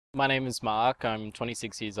My name is Mark. I'm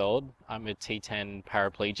 26 years old. I'm a T10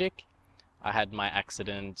 paraplegic. I had my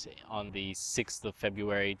accident on the 6th of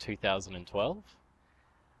February 2012.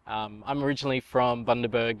 I'm originally from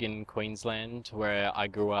Bundaberg in Queensland, where I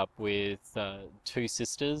grew up with two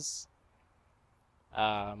sisters.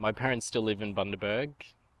 My parents still live in Bundaberg.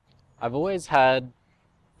 I've always had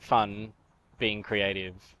fun being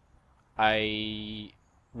creative. I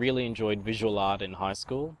really enjoyed visual art in high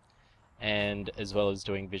school. And as well as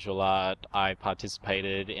doing visual art, I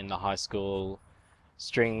participated in the high school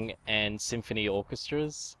string and symphony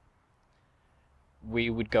orchestras.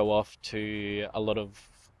 We would go off to a lot of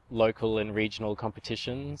local and regional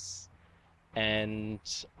competitions, and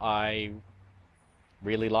I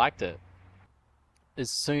really liked it.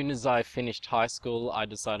 As soon as I finished high school, I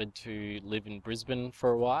decided to live in Brisbane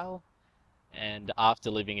for a while, and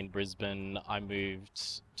after living in Brisbane, I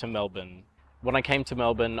moved to Melbourne. When I came to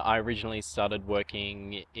Melbourne, I originally started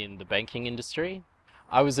working in the banking industry.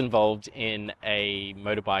 I was involved in a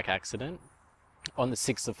motorbike accident on the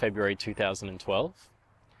 6th of February 2012.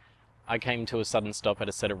 I came to a sudden stop at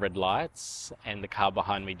a set of red lights and the car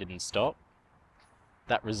behind me didn't stop.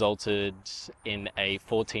 That resulted in a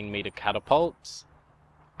 14-meter catapult.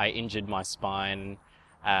 I injured my spine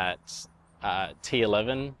at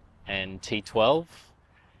T11 and T12.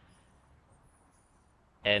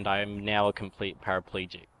 And I'm now a complete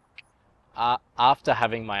paraplegic. After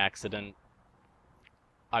having my accident,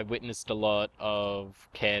 I witnessed a lot of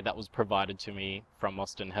care that was provided to me from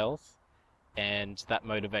Austin Health, and that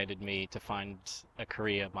motivated me to find a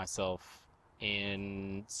career myself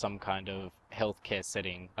in some kind of healthcare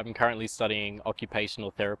setting. I'm currently studying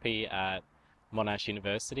occupational therapy at Monash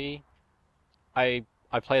University. I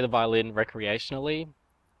play the violin recreationally,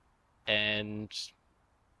 and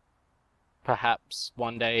perhaps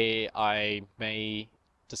one day I may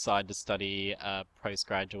decide to study a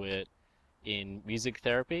postgraduate in music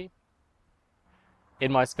therapy.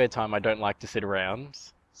 In my spare time, I don't like to sit around,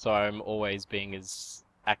 so I'm always being as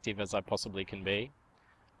active as I possibly can be.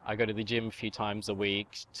 I go to the gym a few times a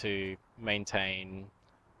week to maintain,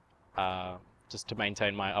 my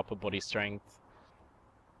upper body strength.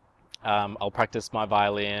 I'll practice my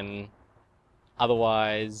violin.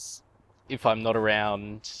 Otherwise, if I'm not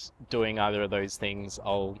around doing either of those things,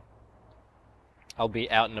 I'll be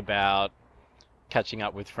out and about, catching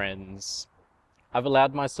up with friends. I've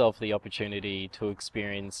allowed myself the opportunity to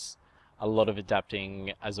experience a lot of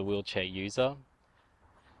adapting as a wheelchair user.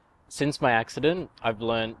 Since my accident, I've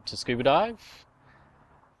learned to scuba dive.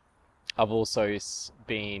 I've also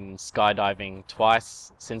been skydiving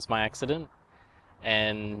twice since my accident,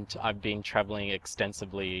 and I've been traveling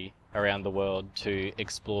extensively around the world to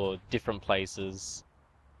explore different places.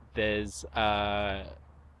 There's a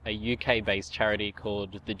UK-based charity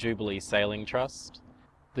called the Jubilee Sailing Trust.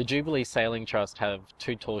 The Jubilee Sailing Trust have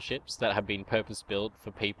two tall ships that have been purpose-built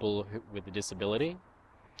for people with a disability.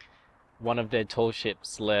 One of their tall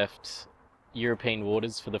ships left European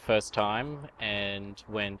waters for the first time and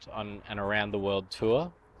went on an around-the-world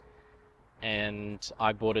tour. And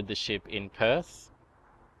I boarded the ship in Perth.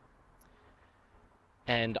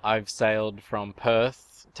 And I've sailed from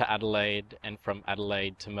Perth to Adelaide and from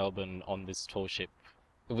Adelaide to Melbourne on this tall ship.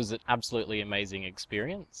 It was an absolutely amazing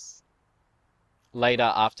experience.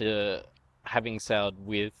 Later, after having sailed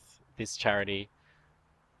with this charity,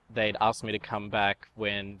 they'd asked me to come back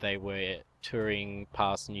when they were touring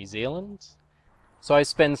past New Zealand. So I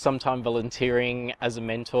spend some time volunteering as a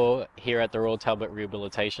mentor here at the Royal Talbot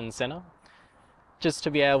Rehabilitation Centre, just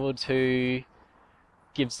to be able to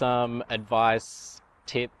give some advice,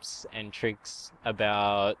 tips and tricks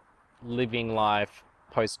about living life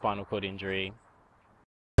post-spinal cord injury.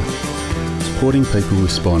 Supporting people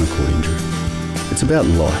with spinal cord injury. It's about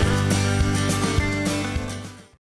life.